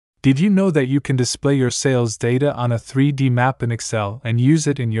Did you know that you can display your sales data on a 3D map in Excel and use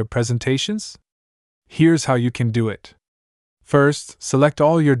it in your presentations? Here's how you can do it. First, select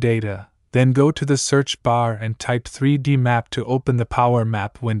all your data, then go to the search bar and type 3D map to open the Power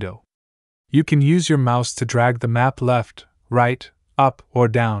Map window. You can use your mouse to drag the map left, right, up, or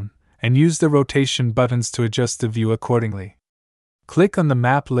down, and use the rotation buttons to adjust the view accordingly. Click on the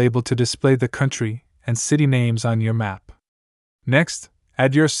map label to display the country and city names on your map. Next,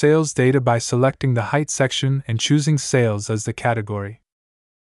 add your sales data by selecting the height section and choosing sales as the category.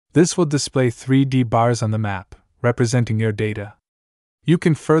 This will display 3D bars on the map, representing your data. You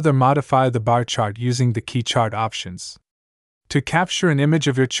can further modify the bar chart using the key chart options. To capture an image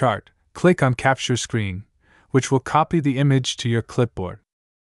of your chart, click on Capture Screen, which will copy the image to your clipboard.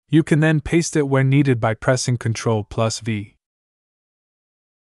 You can then paste it where needed by pressing Ctrl+V.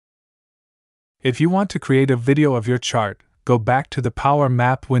 If you want to create a video of your chart, go back to the Power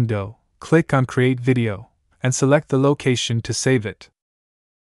Map window, click on Create Video, and select the location to save it.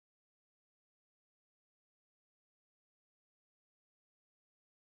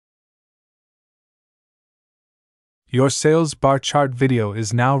 Your sales bar chart video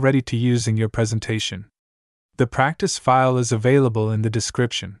is now ready to use in your presentation. The practice file is available in the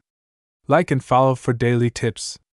description. Like and follow for daily tips.